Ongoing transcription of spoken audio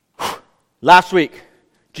Last week,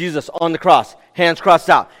 Jesus on the cross, hands crossed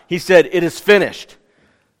out. He said, "It is finished."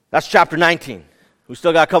 That's chapter 19. We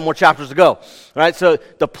still got a couple more chapters to go. All right, so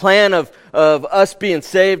the plan of us being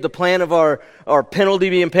saved, the plan of our penalty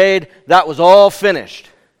being paid, that was all finished.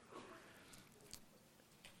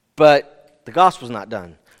 But the gospel's not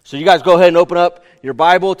done. So you guys go ahead and open up your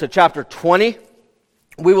Bible to chapter 20.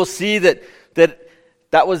 We will see that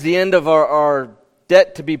was the end of our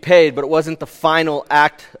debt to be paid, but it wasn't the final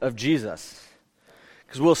act of Jesus.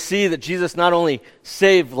 Because we'll see that Jesus not only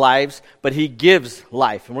saved lives, but he gives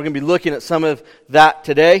life. And we're going to be looking at some of that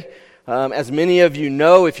today. As many of you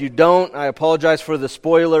know, if you don't, I apologize for the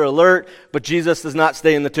spoiler alert, but Jesus does not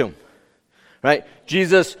stay in the tomb. Right?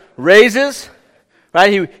 Jesus raises,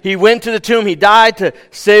 right? He went to the tomb, he died to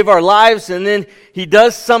save our lives, and then he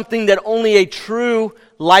does something that only a true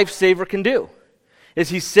lifesaver can do. Is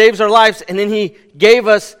he saves our lives, and then he gave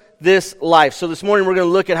us this life. So this morning we're going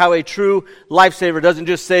to look at how a true lifesaver doesn't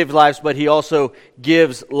just save lives, but he also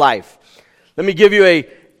gives life. Let me give you I'm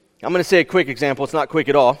going to say a quick example. It's not quick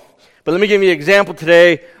at all. But let me give you an example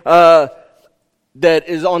today that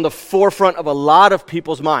is on the forefront of a lot of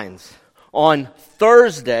people's minds. On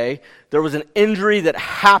Thursday, there was an injury that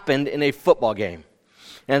happened in a football game.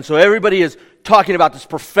 And so everybody is talking about this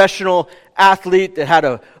professional athlete that had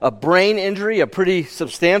a brain injury, a pretty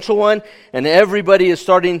substantial one, and everybody is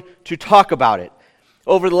starting to talk about it.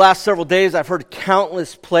 Over the last several days, I've heard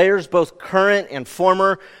countless players, both current and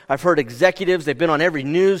former. I've heard executives, they've been on every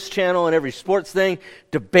news channel and every sports thing,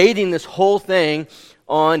 debating this whole thing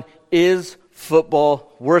on, is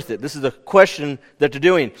football worth it? This is the question that they're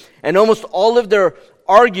doing. And almost all of their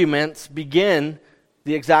arguments begin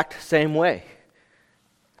the exact same way.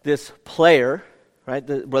 This player, right,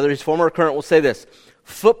 whether he's former or current, will say this: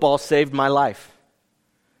 football saved my life.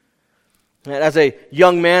 And as a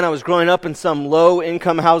young man, I was growing up in some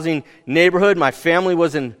low-income housing neighborhood. My family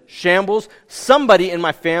was in shambles. Somebody in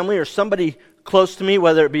my family or somebody close to me,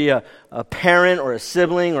 whether it be a parent or a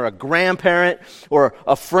sibling or a grandparent or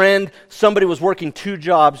a friend, somebody was working 2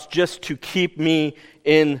 jobs just to keep me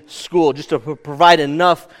in school, just to provide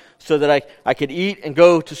enough so that I could eat and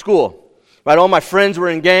go to school. Right, all my friends were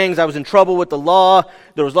in gangs. I was in trouble with the law.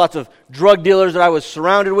 There was lots of drug dealers that I was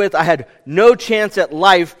surrounded with. I had no chance at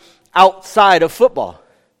life outside of football.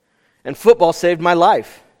 And football saved my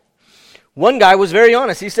life. One guy was very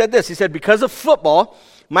honest. He said this. He said, because of football,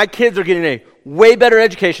 my kids are getting a way better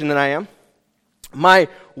education than I am. My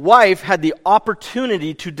wife had the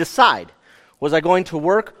opportunity to decide, was I going to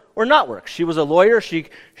work or not work? She was a lawyer.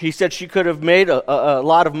 He said she could have made a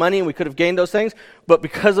lot of money and we could have gained those things. But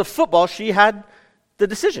because of football, she had the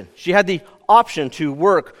decision. She had the option to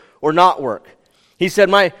work or not work. He said,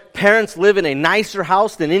 my parents live in a nicer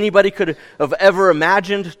house than anybody could have ever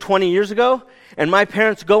imagined 20 years ago. And my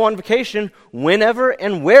parents go on vacation whenever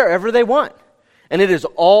and wherever they want. And it is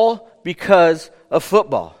all because of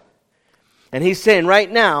football. And he's saying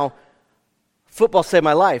right now, football saved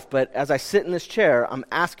my life, but as I sit in this chair, I'm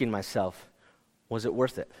asking myself, was it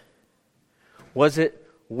worth it? Was it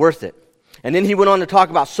worth it? And then he went on to talk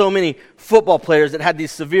about so many football players that had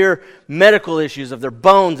these severe medical issues of their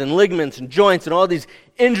bones and ligaments and joints and all these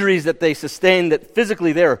injuries that they sustained that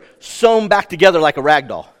physically they're sewn back together like a rag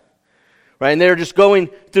doll. Right? And they're just going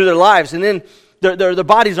through their lives. And then their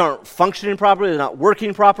bodies aren't functioning properly, they're not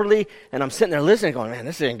working properly. And I'm sitting there listening going, man,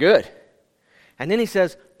 this ain't good. And then he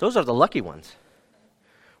says, those are the lucky ones.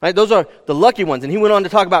 Right? Those are the lucky ones. And he went on to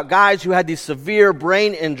talk about guys who had these severe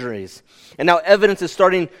brain injuries. And now evidence is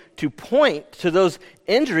starting to point to those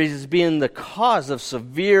injuries as being the cause of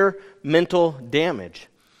severe mental damage,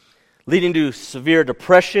 leading to severe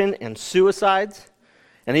depression and suicides,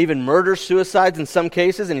 and even murder-suicides in some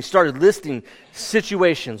cases. And he started listing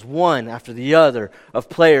situations, one after the other, of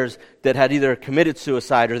players that had either committed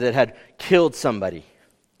suicide or that had killed somebody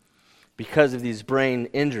because of these brain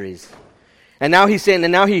injuries. And now he's saying,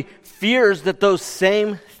 and now he fears that those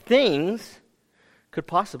same things could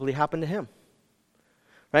possibly happen to him.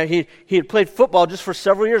 Right? He had played football just for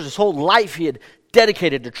several years. His whole life he had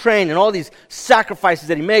dedicated to train and all these sacrifices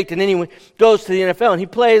that he made. And then he goes to the NFL and he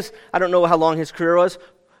plays, I don't know how long his career was,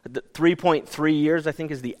 3.3 years I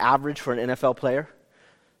think is the average for an NFL player.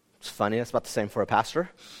 It's funny, that's about the same for a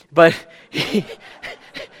pastor. But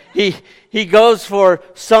he goes for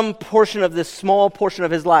some portion of this small portion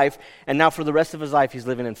of his life, and now for the rest of his life he's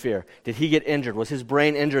living in fear. Did he get injured? Was his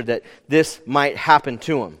brain injured that this might happen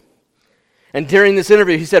to him? And during this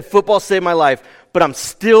interview he said, football saved my life, but I'm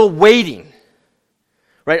still waiting.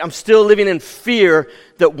 Right? I'm still living in fear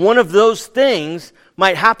that one of those things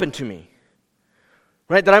might happen to me.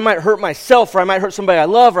 right? That I might hurt myself, or I might hurt somebody I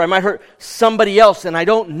love, or I might hurt somebody else, and I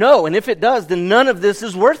don't know. And if it does, then none of this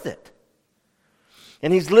is worth it.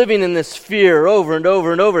 And he's living in this fear over and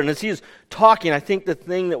over and over. And as he's talking, I think the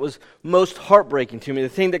thing that was most heartbreaking to me, the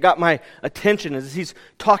thing that got my attention, is he's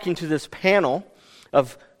talking to this panel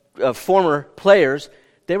of former players.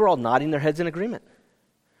 They were all nodding their heads in agreement.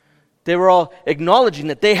 They were all acknowledging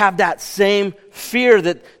that they have that same fear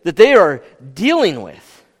that they are dealing with.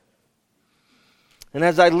 And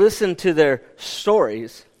as I listened to their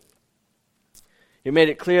stories, it made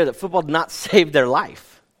it clear that football did not save their life.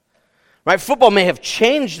 Right? Football may have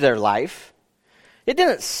changed their life. It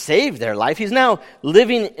didn't save their life. He's now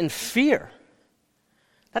living in fear.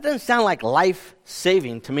 That doesn't sound like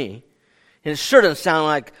life-saving to me. And it sure doesn't sound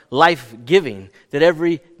like life-giving, that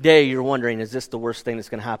every day you're wondering, is this the worst thing that's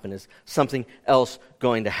going to happen? Is something else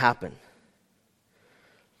going to happen?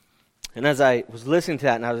 And as I was listening to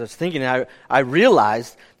that and I was thinking, I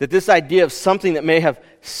realized that this idea of something that may have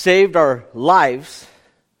saved our lives,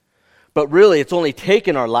 but really it's only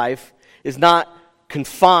taken our life, is not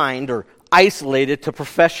confined or isolated to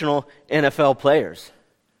professional NFL players.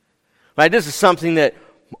 Right? This is something that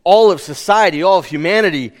all of society, all of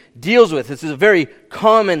humanity deals with. This is a very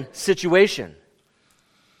common situation.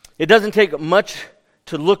 It doesn't take much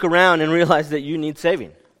to look around and realize that you need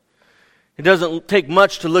saving. It doesn't take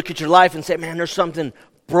much to look at your life and say, man, there's something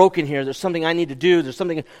broken here. There's something I need to do. There's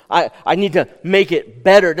something I need to make it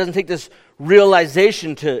better. It doesn't take this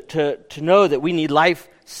realization to know that we need life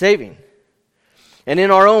saving. And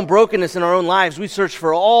in our own brokenness, in our own lives, we search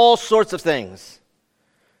for all sorts of things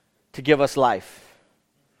to give us life.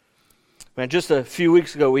 Man, just a few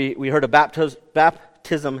weeks ago, we heard a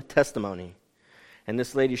baptism testimony. And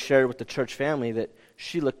this lady shared with the church family that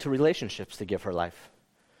she looked to relationships to give her life.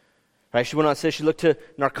 Right? She went on to say she looked to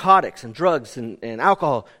narcotics and drugs and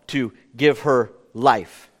alcohol to give her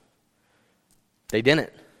life. They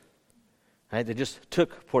didn't. Right? They just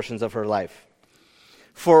took portions of her life.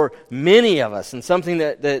 For many of us, and something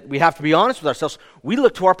that we have to be honest with ourselves, we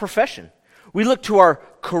look to our profession. We look to our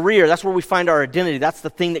career. That's where we find our identity. That's the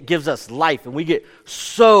thing that gives us life. And we get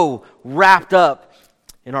so wrapped up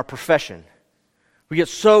in our profession. We get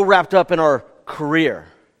so wrapped up in our career.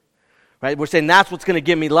 Right? We're saying that's what's going to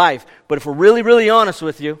give me life. But if we're really, really honest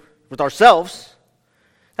with ourselves,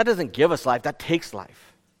 that doesn't give us life. That takes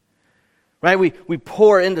life. Right? We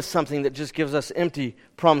pour into something that just gives us empty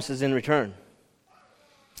promises in return.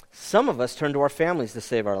 Some of us turn to our families to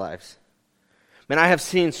save our lives. Man, I have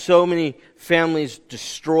seen so many families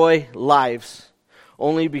destroy lives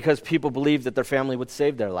only because people believe that their family would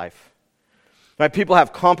save their life. Right? People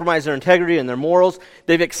have compromised their integrity and their morals.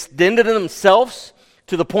 They've extended themselves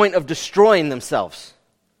to the point of destroying themselves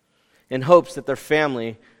in hopes that their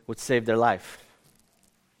family would save their life.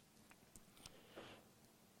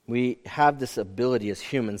 We have this ability as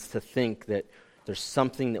humans to think that there's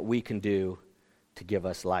something that we can do to give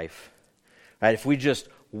us life. Right? If we just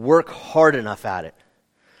work hard enough at it,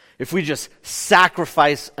 if we just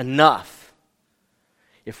sacrifice enough,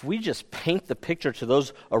 if we just paint the picture to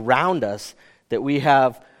those around us that we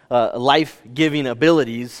have life-giving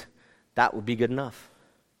abilities, that would be good enough.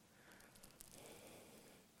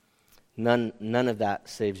 None of that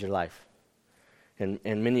saves your life. And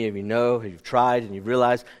many of you know, you've tried and you've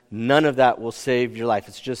realized, none of that will save your life.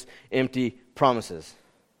 It's just empty promises.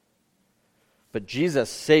 But Jesus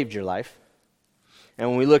saved your life. And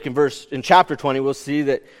when we look in chapter 20, we'll see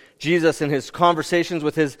that Jesus, in his conversations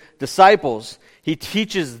with his disciples, he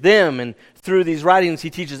teaches them, and through these writings, he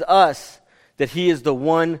teaches us that he is the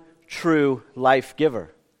one true life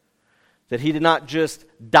giver. That he did not just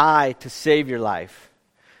die to save your life,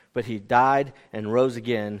 but he died and rose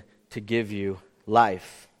again to give you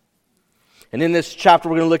life. And in this chapter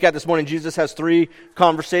we're going to look at this morning, Jesus has 3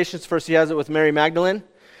 conversations. First, he has it with Mary Magdalene.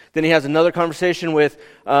 Then he has another conversation with,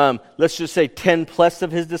 let's just say, 10 plus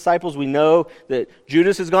of his disciples. We know that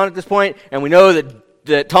Judas is gone at this point, and we know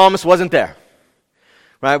that Thomas wasn't there.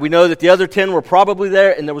 Right? We know that the other 10 were probably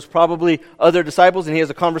there, and there was probably other disciples, and he has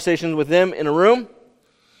a conversation with them in a room.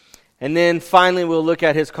 And then finally we'll look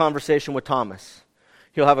at his conversation with Thomas.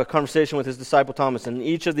 He'll have a conversation with his disciple Thomas. And in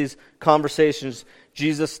each of these conversations,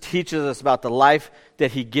 Jesus teaches us about the life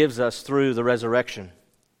that he gives us through the resurrection.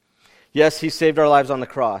 Yes, he saved our lives on the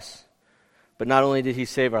cross. But not only did he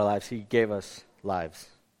save our lives, he gave us life.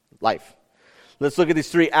 Let's look at these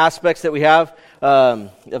 3 aspects that we have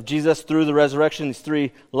of Jesus through the resurrection, these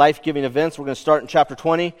 3 life-giving events. We're going to start in chapter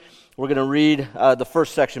 20. We're going to read the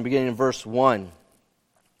first section beginning in verse 1.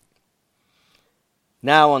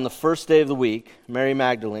 Now, on the first day of the week, Mary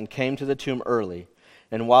Magdalene came to the tomb early,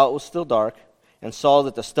 and while it was still dark, and saw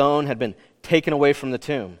that the stone had been taken away from the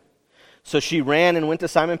tomb. So she ran and went to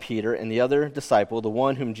Simon Peter and the other disciple, the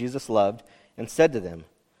one whom Jesus loved, and said to them,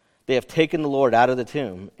 "They have taken the Lord out of the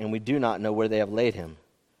tomb, and we do not know where they have laid him."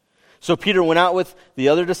 So Peter went out with the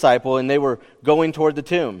other disciple, and they were going toward the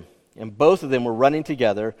tomb. And both of them were running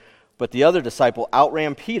together, but the other disciple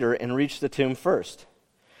outran Peter and reached the tomb first.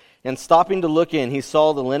 And stopping to look in, he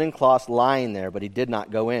saw the linen cloths lying there, but he did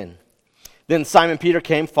not go in. Then Simon Peter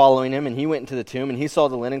came following him, and he went into the tomb, and he saw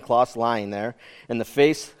the linen cloths lying there, and the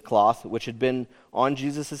face cloth which had been on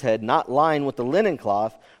Jesus' head, not lying with the linen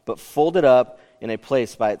cloth, but folded up in a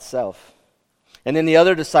place by itself. And then the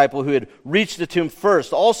other disciple who had reached the tomb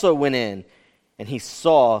first also went in, and he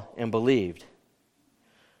saw and believed.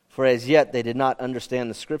 For as yet they did not understand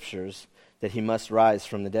the scriptures that he must rise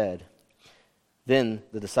from the dead. Then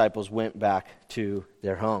the disciples went back to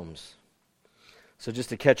their homes. So just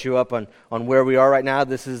to catch you up on where we are right now,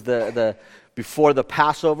 this is the before the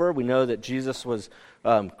Passover. We know that Jesus was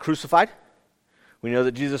crucified. We know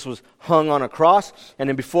that Jesus was hung on a cross. And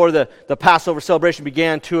then before the Passover celebration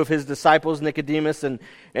began, two of his disciples, Nicodemus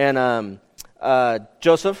and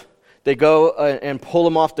Joseph, they go and pull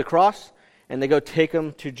him off the cross, and they go take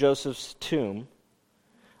him to Joseph's tomb.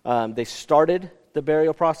 They started the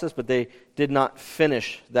burial process, but they did not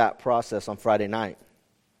finish that process on Friday night.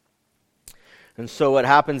 And so what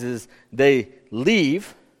happens is they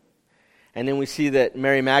leave, and then we see that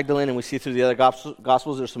Mary Magdalene, and we see through the other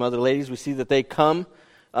Gospels, there's some other ladies, we see that they come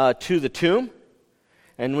to the tomb,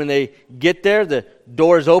 and when they get there, the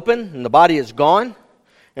door is open, and the body is gone,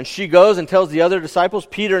 and she goes and tells the other disciples,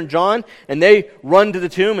 Peter and John, and they run to the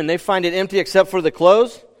tomb, and they find it empty except for the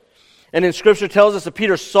clothes. And then Scripture tells us that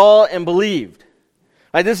Peter saw and believed.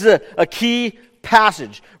 Right, this is a key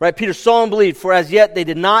passage. Right? Peter saw and believed, for as yet they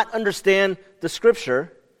did not understand the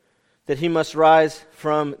Scripture that he must rise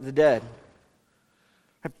from the dead.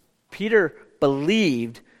 Right? Peter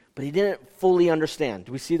believed, but he didn't fully understand.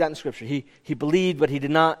 Do we see that in Scripture? He believed, but he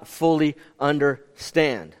did not fully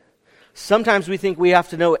understand. Sometimes we think we have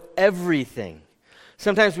to know everything.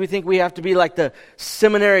 Sometimes we think we have to be like the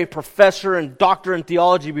seminary professor and doctor in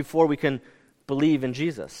theology before we can believe in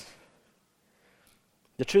Jesus.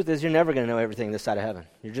 The truth is, you're never going to know everything this side of heaven.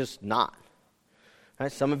 You're just not.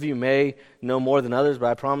 Right? Some of you may know more than others, but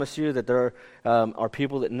I promise you that there are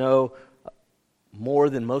people that know more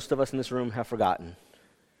than most of us in this room have forgotten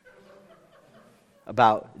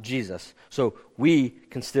about Jesus. So we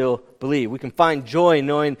can still believe. We can find joy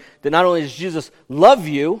knowing that not only does Jesus love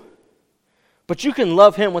you, but you can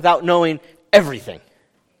love him without knowing everything.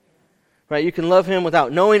 Right? You can love him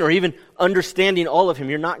without knowing or even understanding all of him.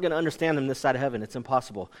 You're not going to understand him this side of heaven. It's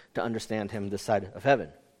impossible to understand him this side of heaven.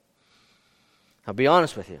 I'll be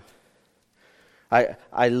honest with you.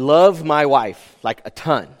 I love my wife like a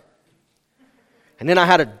ton. And then I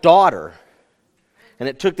had a daughter. And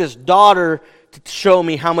it took this daughter to show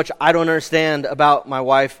me how much I don't understand about my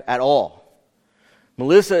wife at all.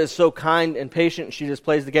 Melissa is so kind and patient. She just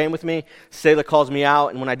plays the game with me. Selah calls me out,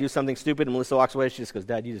 and when I do something stupid and Melissa walks away, she just goes,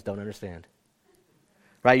 "Dad, you just don't understand."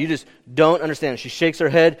 Right? You just don't understand. She shakes her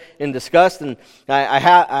head in disgust, and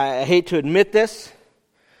I hate to admit this,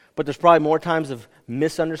 but there's probably more times of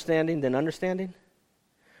misunderstanding than understanding.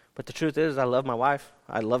 But the truth is, I love my wife.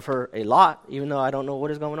 I love her a lot, even though I don't know what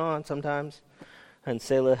is going on sometimes. And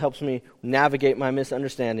Selah helps me navigate my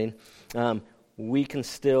misunderstanding. We can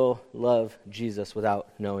still love Jesus without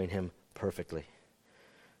knowing him perfectly.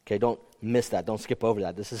 Okay, don't miss that. Don't skip over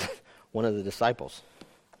that. This is one of the disciples.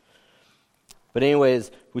 But anyways,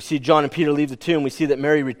 we see John and Peter leave the tomb. We see that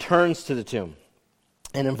Mary returns to the tomb.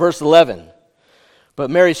 And in verse 11, but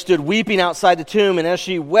Mary stood weeping outside the tomb, and as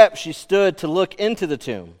she wept, she stood to look into the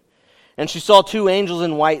tomb. And she saw two angels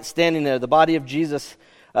in white standing there. The body of Jesus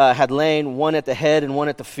had lain, one at the head and one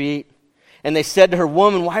at the feet. And they said to her,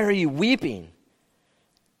 "Woman, why are you weeping?"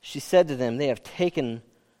 She said to them, "They have taken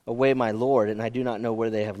away my Lord, and I do not know where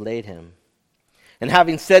they have laid him." And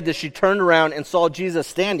having said this, she turned around and saw Jesus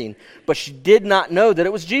standing, but she did not know that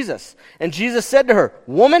it was Jesus. And Jesus said to her,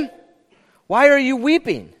 "Woman, why are you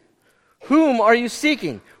weeping? Whom are you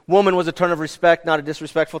seeking?" Woman was a term of respect, not a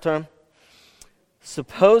disrespectful term.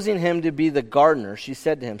 Supposing him to be the gardener, she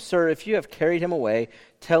said to him, "Sir, if you have carried him away,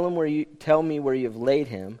 tell me where you have laid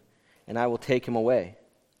him, and I will take him away."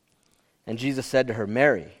 And Jesus said to her,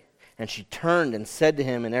 "Mary." And she turned and said to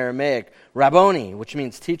him in Aramaic, "Rabboni," which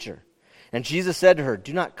means teacher. And Jesus said to her,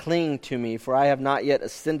 "Do not cling to me, for I have not yet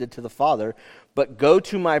ascended to the Father, but go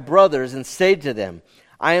to my brothers and say to them,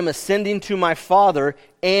 I am ascending to my Father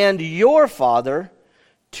and your Father,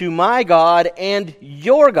 to my God and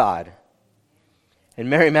your God." And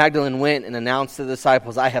Mary Magdalene went and announced to the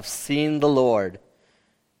disciples, "I have seen the Lord,"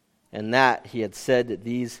 and that he had said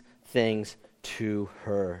these things to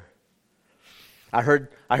her. I heard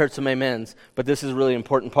some amens, but this is a really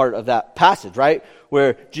important part of that passage, right?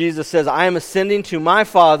 Where Jesus says, I am ascending to my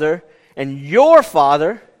Father and your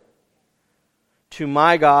Father, to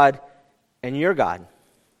my God and your God.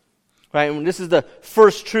 Right? And this is the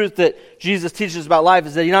first truth that Jesus teaches about life,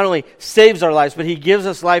 is that he not only saves our lives, but he gives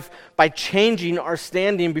us life by changing our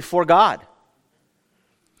standing before God.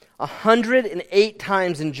 108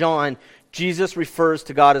 times in John, Jesus refers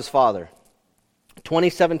to God as Father.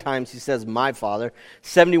 27 times he says, my Father.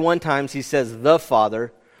 71 times he says, the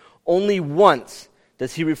Father. Only once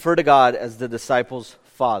does he refer to God as the disciples'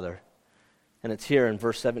 Father. And it's here in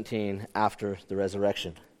verse 17 after the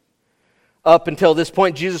resurrection. Up until this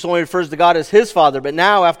point, Jesus only refers to God as his Father. But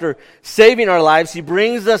now, after saving our lives, he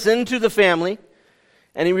brings us into the family,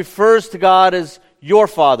 and he refers to God as your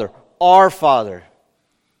Father, our Father.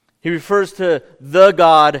 He refers to the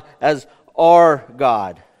God as our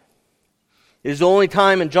God. It is the only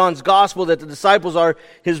time in John's gospel that the disciples are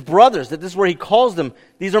his brothers, that this is where he calls them,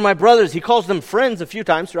 these are my brothers. He calls them friends a few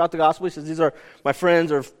times throughout the gospel. He says, these are my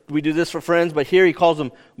friends, or we do this for friends, but here he calls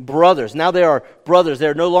them brothers. Now they are brothers. They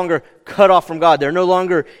are no longer cut off from God. They're no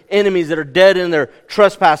longer enemies that are dead in their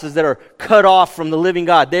trespasses, that are cut off from the living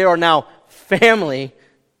God. They are now family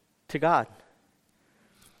to God.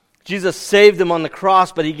 Jesus saved them on the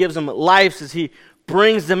cross, but he gives them life as he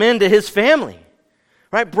brings them into his family.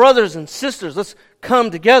 Right, brothers and sisters, let's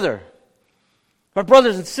come together. Our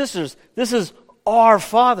brothers and sisters, this is our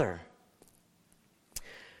Father.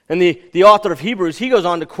 And the author of Hebrews, he goes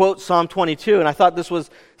on to quote Psalm 22, and I thought this was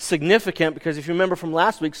significant because if you remember from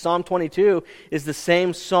last week, Psalm 22 is the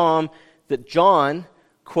same psalm that John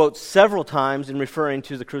quotes several times in referring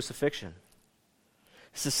to the crucifixion.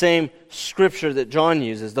 It's the same scripture that John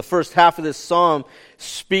uses. The first half of this psalm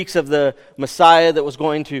speaks of the Messiah that was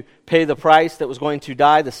going to pay the price, that was going to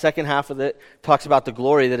die. The second half of it talks about the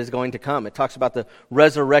glory that is going to come. It talks about the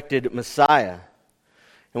resurrected Messiah.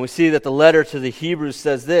 And we see that the letter to the Hebrews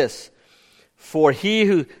says this, for he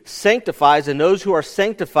who sanctifies and those who are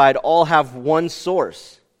sanctified all have one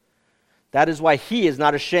source. That is why he is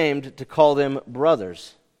not ashamed to call them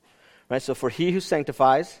brothers. Right? So for he who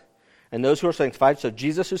sanctifies and those who are sanctified, so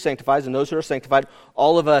Jesus who sanctifies and those who are sanctified,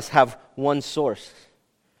 all of us have one source.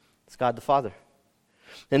 It's God the Father.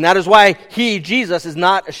 And that is why he, Jesus, is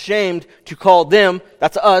not ashamed to call them,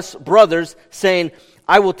 that's us, brothers, saying,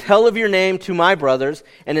 I will tell of your name to my brothers,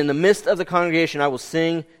 and in the midst of the congregation I will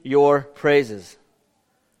sing your praises.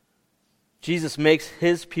 Jesus makes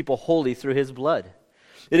his people holy through his blood.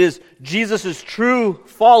 It is Jesus' true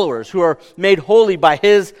followers who are made holy by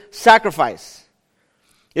his sacrifice.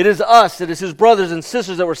 It is us, it is his brothers and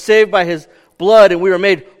sisters that were saved by his blood, and we were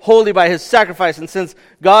made holy by his sacrifice. And since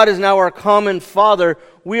God is now our common Father,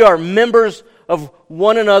 we are members of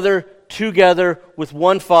one another together with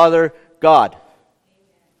one Father, God.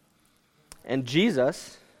 And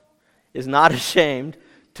Jesus is not ashamed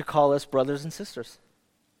to call us brothers and sisters.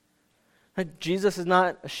 Jesus is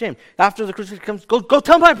not ashamed. After the crucifixion comes, go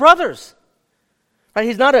tell my brothers. Right?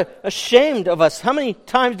 He's not ashamed of us. How many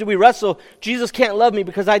times do we wrestle, Jesus can't love me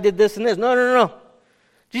because I did this and this? No.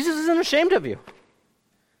 Jesus isn't ashamed of you.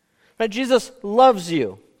 Right? Jesus loves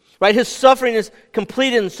you. Right? His suffering is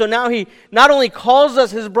completed, and so now he not only calls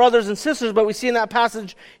us his brothers and sisters, but we see in that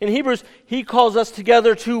passage in Hebrews, he calls us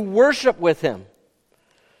together to worship with him.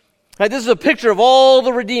 Right? This is a picture of all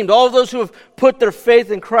the redeemed, all of those who have put their faith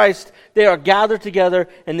in Christ. They are gathered together,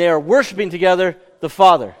 and they are worshiping together the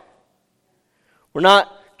Father. We're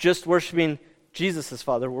not just worshiping Jesus'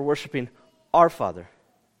 Father, we're worshiping our Father.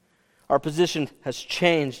 Our position has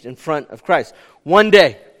changed in front of Christ. One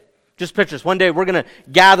day, just picture this, one day we're going to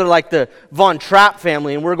gather like the Von Trapp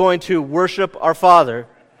family and we're going to worship our Father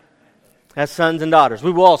as sons and daughters.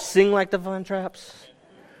 We will all sing like the Von Trapps.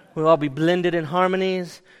 We'll all be blended in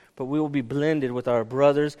harmonies, but we will be blended with our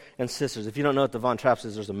brothers and sisters. If you don't know what the Von Trapps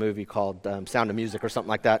is, there's a movie called Sound of Music or something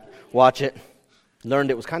like that. Watch it.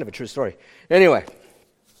 Learned it was kind of a true story. Anyway,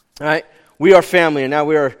 all right, we are family, and now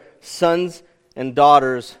we are sons and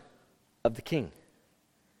daughters of the King.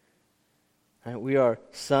 All right, we are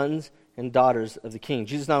sons and daughters of the King.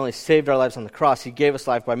 Jesus not only saved our lives on the cross, he gave us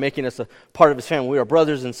life by making us a part of his family. We are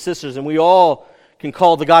brothers and sisters, and we all can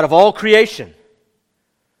call the God of all creation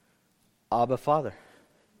Abba, Father.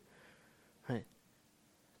 Right?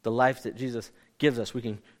 The life that Jesus gives us, we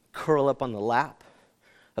can curl up on the lap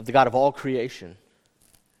of the God of all creation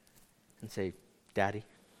and say, Daddy,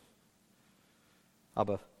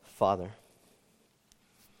 Abba, Father.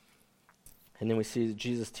 And then we see that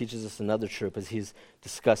Jesus teaches us another truth as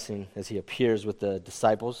he appears with the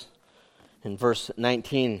disciples. In verse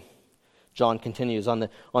 19, John continues, on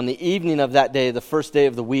the evening of that day, the first day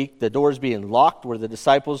of the week, the doors being locked where the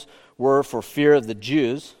disciples were for fear of the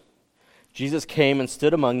Jews, Jesus came and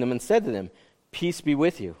stood among them and said to them, "Peace be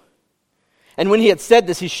with you." And when he had said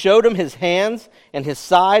this, he showed them his hands and his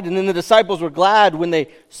side, and then the disciples were glad when they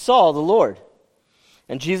saw the Lord.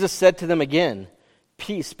 And Jesus said to them again,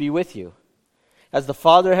 "Peace be with you. As the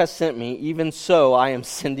Father has sent me, even so I am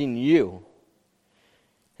sending you."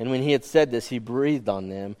 And when he had said this, he breathed on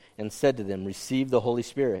them and said to them, "Receive the Holy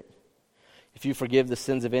Spirit. If you forgive the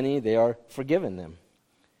sins of any, they are forgiven them.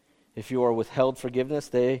 If you are withheld forgiveness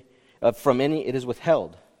from any, it is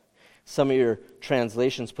withheld." Some of your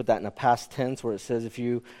translations put that in a past tense where it says if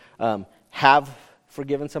you have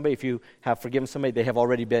forgiven somebody, they have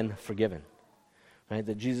already been forgiven. Right?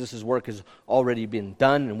 That Jesus' work has already been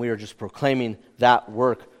done, and we are just proclaiming that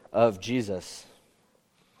work of Jesus.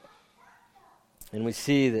 And we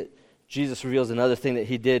see that Jesus reveals another thing that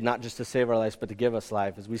he did, not just to save our lives, but to give us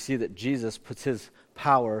life, as we see that Jesus puts his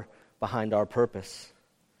power behind our purpose.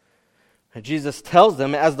 And Jesus tells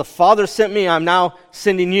them, "As the Father sent me, I'm now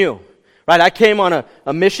sending you." Right? I came on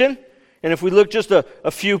a mission, and if we look just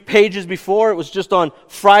a few pages before, it was just on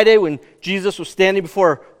Friday when Jesus was standing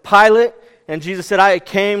before Pilate, and Jesus said, "I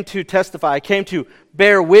came to testify. I came to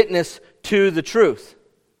bear witness to the truth."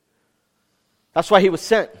 That's why he was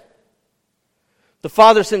sent. The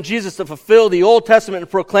Father sent Jesus to fulfill the Old Testament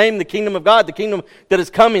and proclaim the kingdom of God, the kingdom that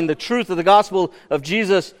is coming, the truth of the gospel of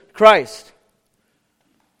Jesus Christ.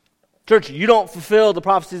 Church, you don't fulfill the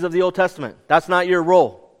prophecies of the Old Testament. That's not your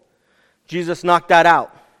role. Jesus knocked that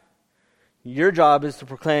out. Your job is to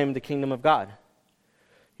proclaim the kingdom of God.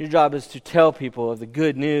 Your job is to tell people of the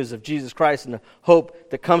good news of Jesus Christ and the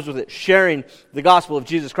hope that comes with it, sharing the gospel of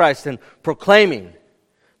Jesus Christ and proclaiming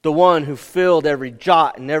the one who filled every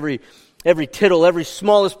jot and every tittle, every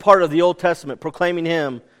smallest part of the Old Testament, proclaiming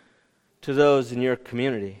him to those in your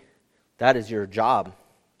community. That is your job.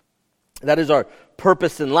 That is our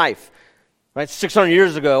purpose in life. Right? 600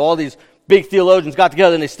 years ago, all these big theologians got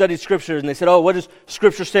together and they studied Scripture and they said, what does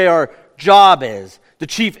Scripture say our job is? The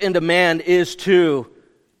chief end of man is to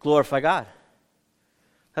glorify God.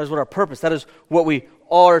 That is what our purpose, that is what we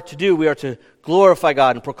are to do. We are to glorify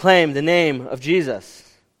God and proclaim the name of Jesus.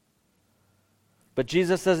 But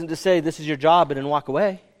Jesus doesn't just say, "This is your job," and then walk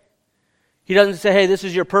away. He doesn't say, "Hey, this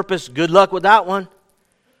is your purpose. Good luck with that one."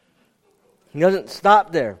 He doesn't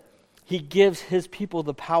stop there. He gives his people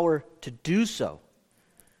the power to do so.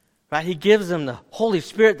 Right? He gives them the Holy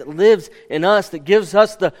Spirit that lives in us, that gives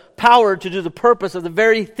us the power to do the purpose of the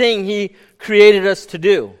very thing he created us to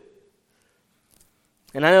do.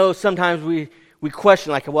 And I know sometimes we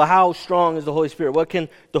question, how strong is the Holy Spirit? What can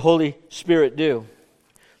the Holy Spirit do?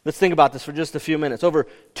 Let's think about this for just a few minutes. Over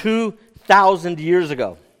 2,000 years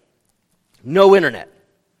ago, no internet,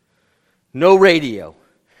 no radio.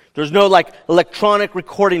 There's no electronic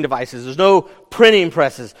recording devices. There's no printing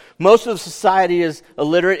presses. Most of society is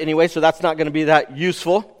illiterate anyway, so that's not going to be that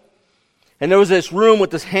useful. And there was this room with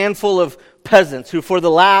this handful of peasants who for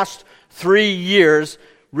the last 3 years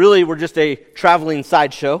really were just a traveling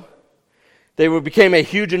sideshow. They became a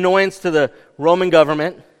huge annoyance to the Roman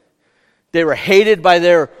government. They were hated by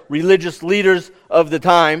their religious leaders of the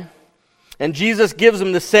time. And Jesus gives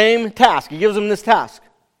them the same task. He gives them this task.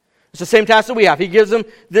 It's the same task that we have. He gives them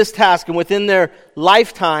this task, and within their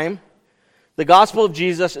lifetime, the gospel of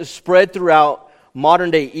Jesus is spread throughout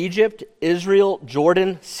modern-day Egypt, Israel,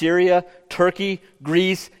 Jordan, Syria, Turkey,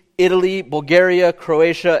 Greece, Italy, Bulgaria,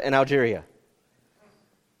 Croatia, and Algeria.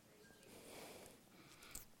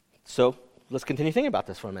 So, let's continue thinking about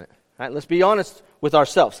this for a minute. All right, let's be honest with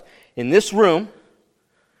ourselves. In this room,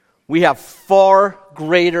 we have far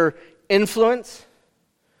greater influence,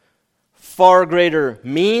 far greater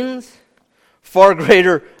means, far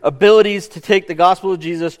greater abilities to take the gospel of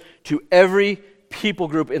Jesus to every people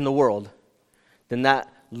group in the world than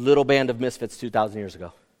that little band of misfits 2,000 years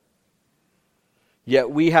ago. Yet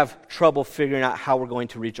we have trouble figuring out how we're going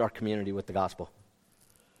to reach our community with the gospel.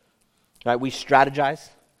 Right? We strategize.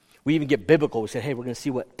 We even get biblical. We say, hey, we're going to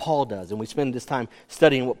see what Paul does. And we spend this time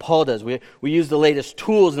studying what Paul does. We use the latest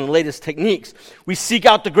tools and the latest techniques. We seek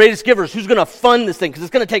out the greatest givers. Who's going to fund this thing? Because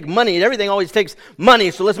it's going to take money. And everything always takes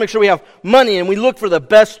money. So let's make sure we have money. And we look for the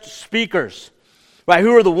best speakers. Right?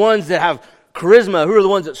 Who are the ones that have charisma? Who are the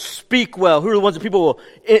ones that speak well? Who are the ones that people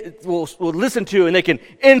will listen to and they can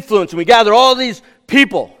influence? And we gather all these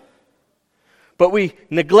people. But we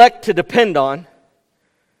neglect to depend on,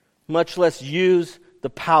 much less use the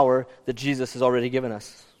power that Jesus has already given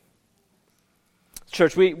us.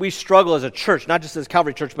 Church, we struggle as a church, not just as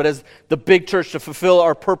Calvary Church, but as the big church to fulfill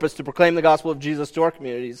our purpose to proclaim the gospel of Jesus to our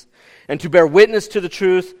communities and to bear witness to the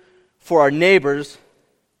truth for our neighbors,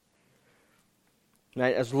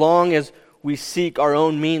 right, as long as we seek our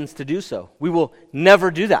own means to do so. We will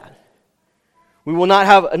never do that. We will not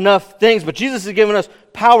have enough things, but Jesus has given us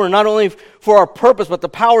power not only for our purpose, but the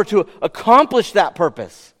power to accomplish that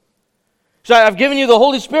purpose. So I've given you the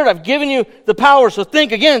Holy Spirit. I've given you the power. So think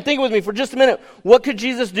with me for just a minute. What could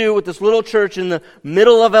Jesus do with this little church in the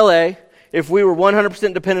middle of LA if we were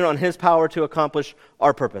 100% dependent on His power to accomplish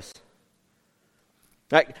our purpose?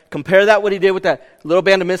 Right? Compare that what He did with that little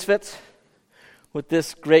band of misfits, with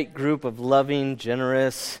this great group of loving,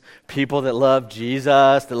 generous people that love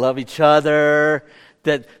Jesus, that love each other,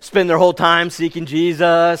 that spend their whole time seeking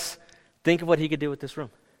Jesus. Think of what He could do with this room.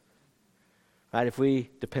 Right? If we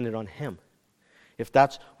depended on Him. If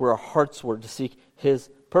that's where our hearts were to seek His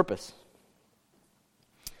purpose.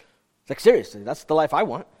 It's like, seriously, that's the life I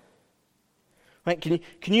want. Right?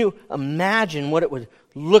 Can you imagine what it would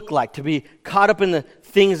look like to be caught up in the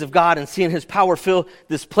things of God and seeing His power fill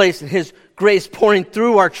this place and His grace pouring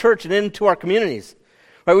through our church and into our communities?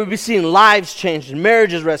 Right? We'd be seeing lives changed and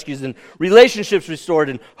marriages rescued and relationships restored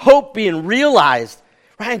and hope being realized.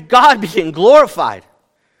 Right? And God being glorified.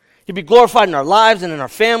 He'd be glorified in our lives and in our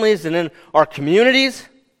families and in our communities.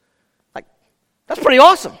 Like, that's pretty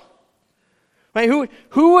awesome. Right?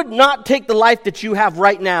 Who would not take the life that you have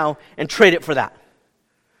right now and trade it for that?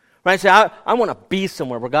 Right? Say, I want to be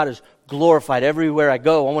somewhere where God is glorified everywhere I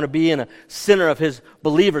go. I want to be in a center of His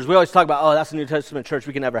believers. We always talk about, oh, that's a New Testament church.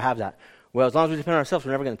 We can never have that. Well, as long as we depend on ourselves,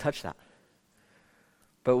 we're never going to touch that.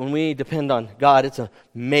 But when we depend on God, it's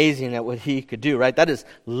amazing at what He could do, right? That is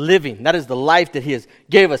living. That is the life that He has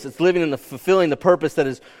gave us. It's living in the fulfilling the purpose that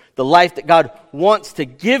is the life that God wants to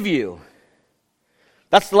give you.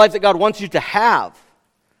 That's the life that God wants you to have.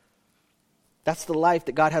 That's the life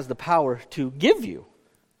that God has the power to give you.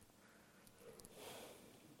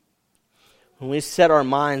 When we set our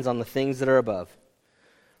minds on the things that are above,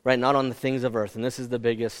 right, not on the things of earth, and this is the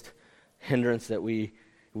biggest hindrance that we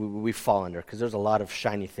fall under, because there's a lot of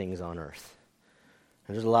shiny things on earth.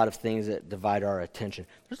 And there's a lot of things that divide our attention.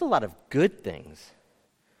 There's a lot of good things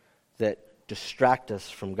that distract us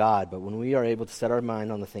from God, but when we are able to set our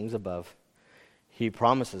mind on the things above, He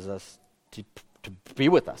promises us to be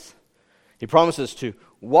with us. He promises to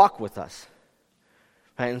walk with us.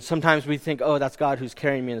 Right? And sometimes we think, oh, that's God who's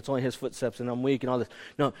carrying me, and it's only His footsteps, and I'm weak, and all this.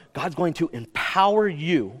 No, God's going to empower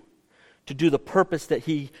you to do the purpose that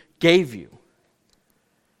He gave you.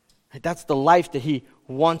 Right? That's the life that He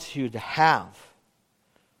wants you to have.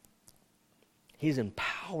 He's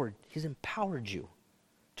empowered you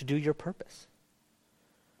to do your purpose.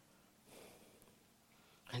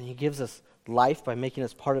 And He gives us life by making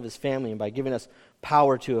us part of His family and by giving us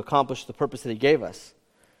power to accomplish the purpose that He gave us.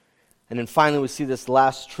 And then finally we see this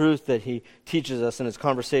last truth that He teaches us in His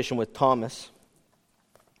conversation with Thomas.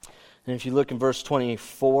 And if you look in verse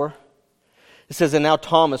 24, it says, "And now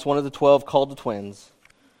Thomas, one of the 12, called the twins,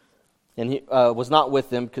 and he was not with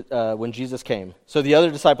them when Jesus came. So the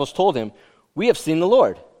other disciples told Him, 'We have seen the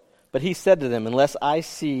Lord.' But He said to them, 'Unless I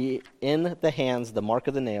see in the hands the mark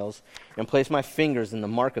of the nails, and place my fingers in the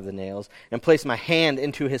mark of the nails, and place my hand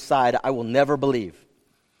into His side, I will never believe.'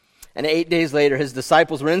 And 8 days later, His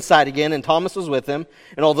disciples were inside again, and Thomas was with them.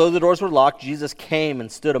 And although the doors were locked, Jesus came and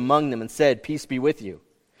stood among them and said, 'Peace be with you.'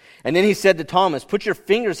 And then He said to Thomas, 'Put your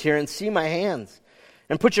fingers here and see my hands,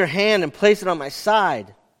 and put your hand and place it on my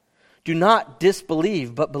side. Do not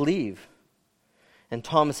disbelieve, but believe.' And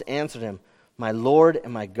Thomas answered Him, 'My Lord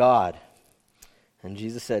and my God.' And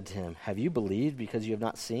Jesus said to him, 'Have you believed because you have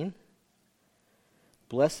not seen?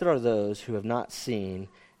 Blessed are those who have not seen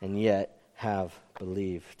and yet have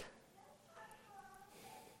believed.'"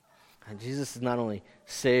 And Jesus does not only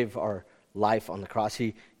save our life on the cross,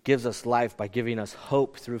 He gives us life by giving us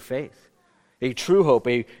hope through faith. A true hope,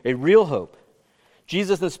 a real hope.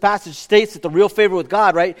 Jesus in this passage states that the real favor with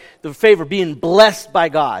God, right? The favor being blessed by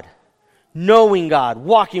God, knowing God,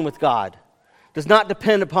 walking with God, does not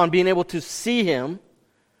depend upon being able to see Him,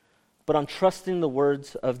 but on trusting the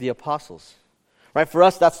words of the apostles. Right? For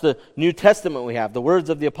us, that's the New Testament we have, the words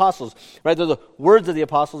of the apostles. Right? They're the words of the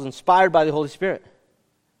apostles inspired by the Holy Spirit.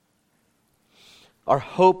 Our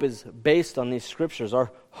hope is based on these scriptures.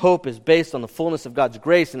 Our hope is based on the fullness of God's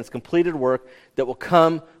grace and its completed work that will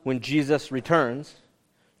come when Jesus returns,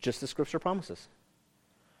 just as Scripture promises.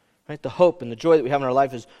 Right? The hope and the joy that we have in our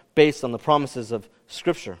life is based on the promises of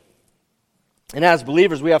Scripture. And as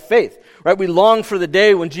believers, we have faith. Right? We long for the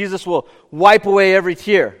day when Jesus will wipe away every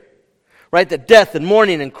tear. Right? That death and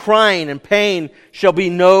mourning and crying and pain shall be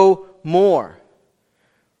no more.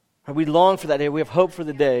 Right? We long for that day. We have hope for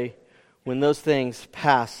the day when those things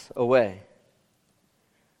pass away.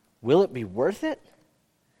 Will it be worth it?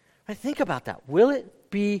 Right? Think about that. Will it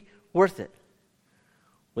be worth it?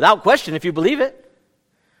 Without question, if you believe it.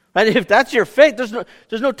 Right? If that's your faith,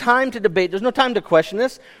 there's no time to debate. There's no time to question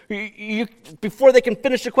this. Before they can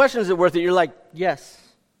finish the question, is it worth it? You're like, yes.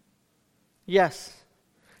 Yes.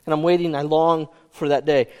 And I'm waiting. I long for that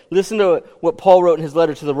day. Listen to what Paul wrote in his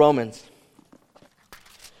letter to the Romans.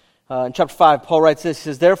 In chapter 5, Paul writes this. He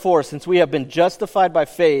says, therefore, since we have been justified by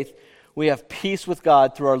faith, we have peace with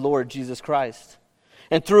God through our Lord Jesus Christ.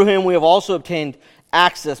 And through him we have also obtained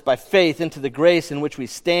access by faith into the grace in which we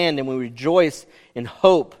stand, and we rejoice in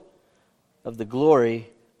hope of the glory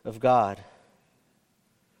of God.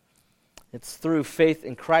 It's through faith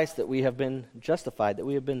in Christ that we have been justified, that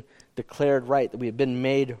we have been declared right, that we have been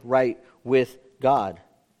made right with God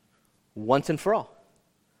once and for all.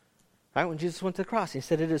 Right? When Jesus went to the cross, he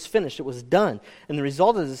said, it is finished, it was done. And the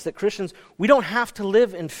result is that Christians, we don't have to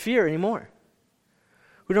live in fear anymore.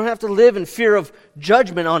 We don't have to live in fear of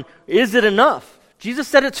judgment on, is it enough? Jesus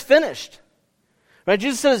said it's finished. Right?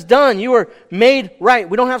 Jesus said it's done. You are made right.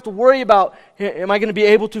 We don't have to worry about, am I going to be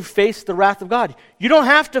able to face the wrath of God? You don't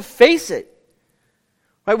have to face it.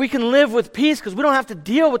 Right? We can live with peace because we don't have to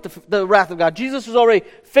deal with the wrath of God. Jesus has already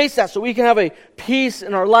faced that, so we can have a peace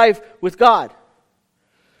in our life with God.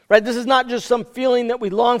 Right? This is not just some feeling that we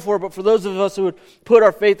long for, but for those of us who would put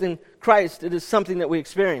our faith in Christ, it is something that we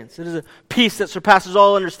experience. It is a peace that surpasses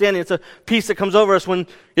all understanding. It's a peace that comes over us when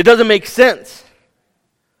it doesn't make sense.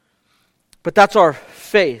 But that's our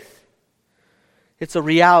faith. It's a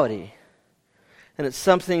reality. And it's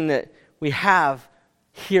something that we have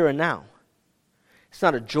here and now. It's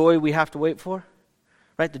not a joy we have to wait for.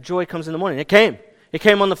 Right? The joy comes in the morning. It came. It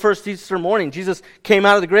came on the first Easter morning. Jesus came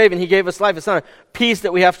out of the grave and he gave us life. It's not a peace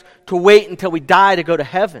that we have to wait until we die to go to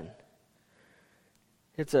heaven.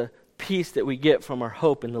 It's a peace that we get from our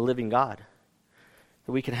hope in the living God.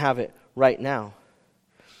 That we can have it right now.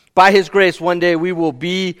 By his grace, one day we will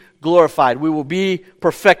be glorified. We will be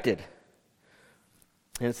perfected.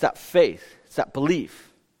 And it's that faith. It's that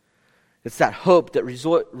belief. It's that hope that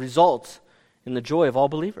results in the joy of all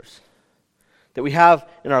believers that we have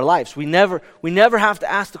in our lives. We never have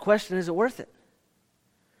to ask the question, is it worth it?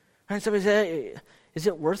 Right? Somebody say, is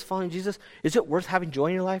it worth following Jesus? Is it worth having joy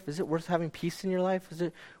in your life? Is it worth having peace in your life? Is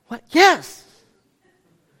it what? Yes.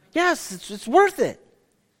 Yes, it's worth it.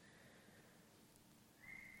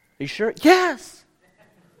 Are you sure? Yes.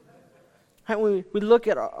 Right? We look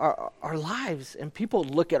at our lives, and people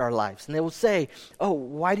look at our lives, and they will say, oh,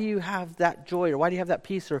 why do you have that joy, or why do you have that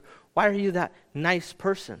peace, or why are you that nice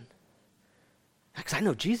person? Because I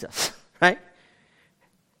know Jesus, right?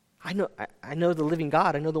 I know the living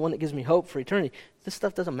God. I know the one that gives me hope for eternity. This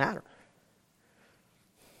stuff doesn't matter.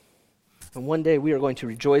 And one day we are going to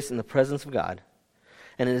rejoice in the presence of God.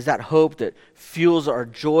 And it is that hope that fuels our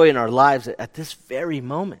joy in our lives at this very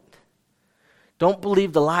moment. Don't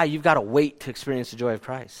believe the lie, you've got to wait to experience the joy of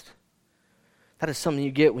Christ. That is something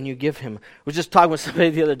you get when you give him. I was just talking with somebody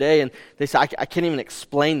the other day, and they said, I can't even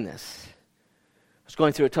explain this. Was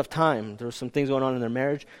going through a tough time. There were some things going on in their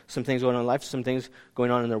marriage, some things going on in life, some things going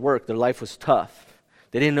on in their work. Their life was tough.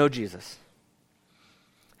 They didn't know Jesus.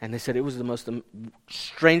 And they said it was the most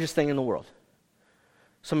strangest thing in the world.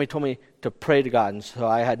 Somebody told me to pray to God, and so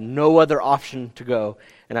I had no other option to go,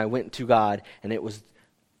 and I went to God, and it was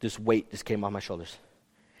this weight just came off my shoulders.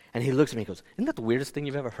 And he looks at me and goes, isn't that the weirdest thing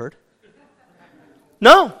you've ever heard?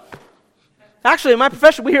 No. Actually, in my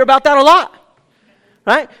profession, we hear about that a lot.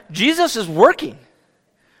 Right? Jesus is working.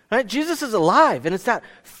 Right? Jesus is alive, and it's that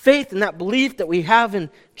faith and that belief that we have in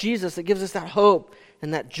Jesus that gives us that hope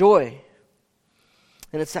and that joy.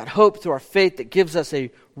 And it's that hope through our faith that gives us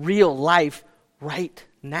a real life right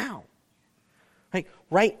now.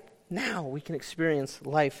 Right now we can experience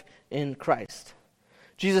life in Christ.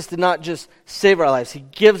 Jesus did not just save our lives, he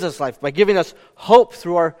gives us life by giving us hope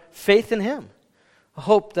through our faith in him. A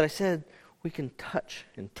hope that I said we can touch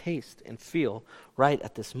and taste and feel right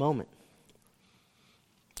at this moment.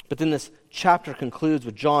 But then this chapter concludes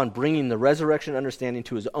with John bringing the resurrection understanding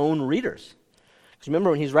to his own readers. Because remember,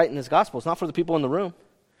 when he's writing his gospel, it's not for the people in the room.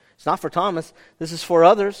 It's not for Thomas. This is for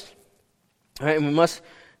others. All right, and we must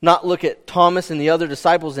not look at Thomas and the other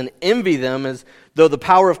disciples and envy them as though the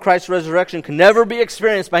power of Christ's resurrection can never be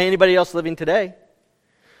experienced by anybody else living today.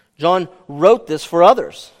 John wrote this for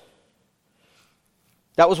others.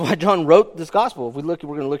 That was why John wrote this gospel. If we look,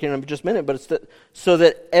 we're going to look at it in just a minute, but it's so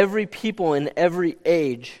that every people in every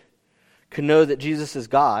age can know that Jesus is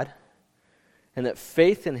God and that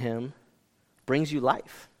faith in him brings you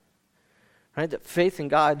life. Right? That faith in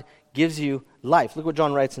God gives you life. Look what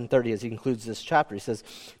John writes in 30 as he concludes this chapter. He says,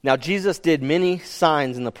 now Jesus did many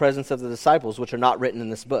signs in the presence of the disciples which are not written in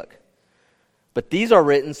this book. But these are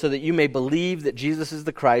written so that you may believe that Jesus is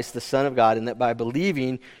the Christ, the Son of God, and that by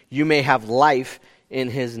believing you may have life in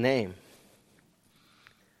his name.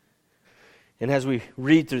 And as we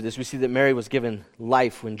read through this, we see that Mary was given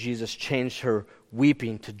life when Jesus changed her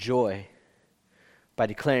weeping to joy by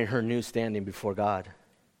declaring her new standing before God.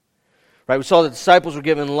 Right? We saw the disciples were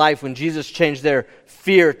given life when Jesus changed their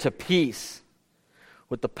fear to peace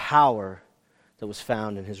with the power that was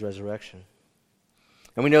found in his resurrection.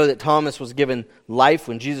 And we know that Thomas was given life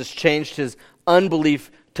when Jesus changed his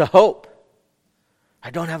unbelief to hope.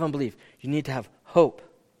 I don't have unbelief. You need to have hope.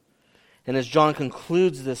 And as John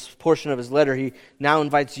concludes this portion of his letter, he now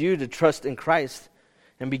invites you to trust in Christ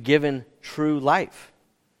and be given true life.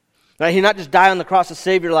 Right? He not just died on the cross to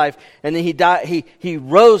save your life, and then he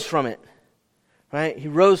rose from it. Right? He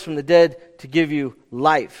rose from the dead to give you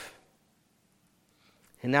life.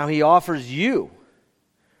 And now he offers you,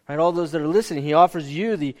 right, all those that are listening, he offers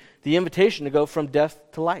you the invitation to go from death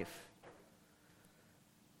to life.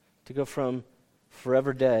 To go from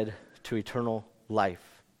forever dead to eternal life.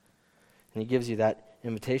 And he gives you that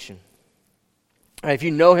invitation. Right, if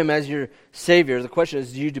you know him as your Savior, the question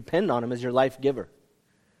is, do you depend on him as your life giver?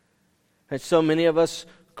 Right, so many of us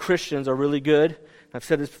Christians are really good. I've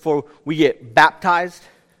said this before, we get baptized.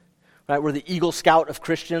 Right, we're the Eagle Scout of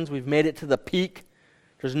Christians. We've made it to the peak.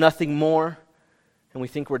 There's nothing more. And we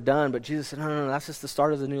think we're done. But Jesus said, no, that's just the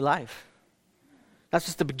start of the new life. That's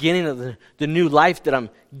just the beginning of the new life that I'm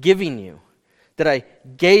giving you, that I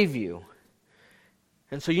gave you.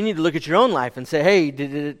 And so you need to look at your own life and say, hey,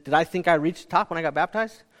 did I think I reached the top when I got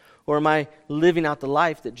baptized? Or am I living out the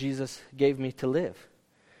life that Jesus gave me to live?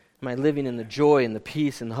 Am I living in the joy and the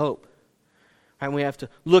peace and the hope? And we have to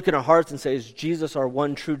look in our hearts and say, is Jesus our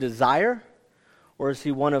one true desire? Or is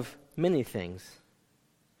he one of many things?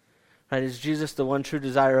 Right, is Jesus the one true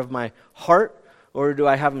desire of my heart? Or do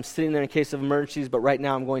I have him sitting there in case of emergencies, but right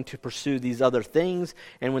now I'm going to pursue these other things,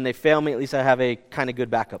 and when they fail me, at least I have a kind of good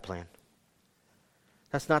backup plan?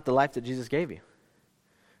 That's not the life that Jesus gave you.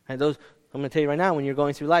 And I'm going to tell you right now, when you're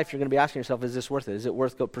going through life, you're going to be asking yourself, is this worth it? Is it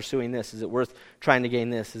worth pursuing this? Is it worth trying to gain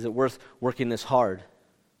this? Is it worth working this hard?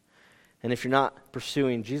 And if you're not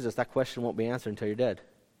pursuing Jesus, that question won't be answered until you're dead.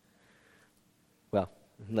 Well,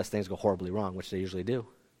 unless things go horribly wrong, which they usually do.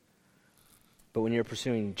 But when you're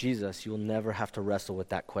pursuing Jesus, you will never have to wrestle with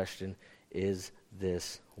that question, is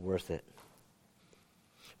this worth it?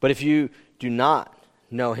 But if you do not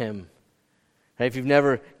know him, if you've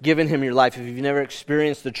never given him your life, if you've never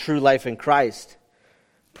experienced the true life in Christ,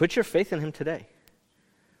 put your faith in him today.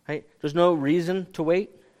 Right? There's no reason to wait.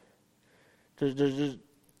 Doesn't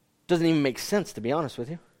even make sense, to be honest with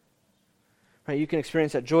you. Right? You can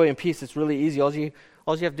experience that joy and peace. It's really easy. All you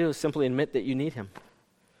have to do is simply admit that you need him.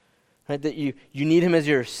 Right? That you need him as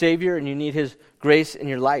your Savior, and you need his grace in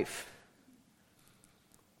your life.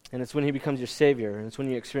 And it's when he becomes your Savior, and it's when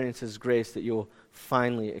you experience his grace that you'll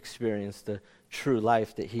finally experience the true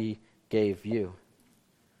life that he gave you.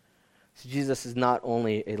 So Jesus is not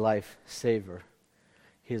only a life saver,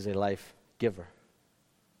 he is a life giver.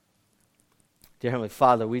 Dear Heavenly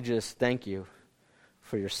Father, we just thank you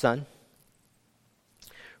for your Son.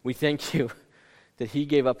 We thank you that he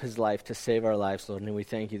gave up his life to save our lives, Lord, and we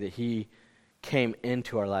thank you that he came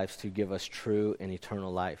into our lives to give us true and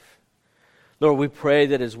eternal life. Lord, we pray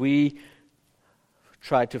that as we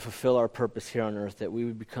try to fulfill our purpose here on earth, that we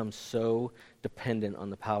would become so dependent on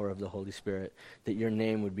the power of the Holy Spirit that your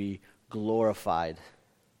name would be glorified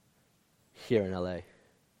here in LA.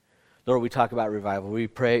 Lord, we talk about revival. We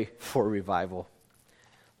pray for revival.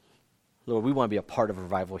 Lord, we want to be a part of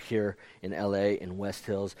revival here in LA, in West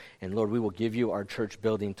Hills, and Lord, we will give you our church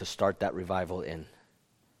building to start that revival in.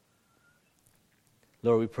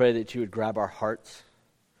 Lord, we pray that you would grab our hearts,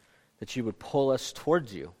 that you would pull us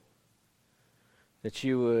towards you, that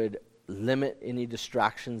you would limit any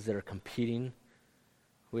distractions that are competing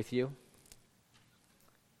with you.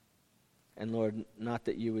 And Lord, not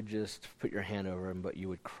that you would just put your hand over them, but you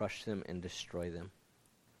would crush them and destroy them.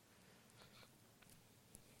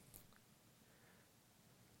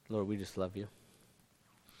 Lord, we just love you.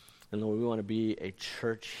 And Lord, we want to be a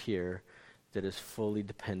church here that is fully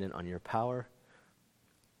dependent on your power,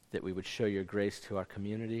 that we would show your grace to our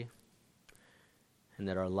community, and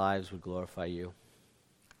that our lives would glorify you.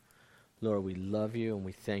 Lord, we love you and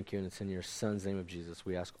we thank you, and it's in your Son's name of Jesus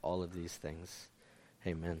we ask all of these things.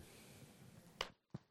 Amen.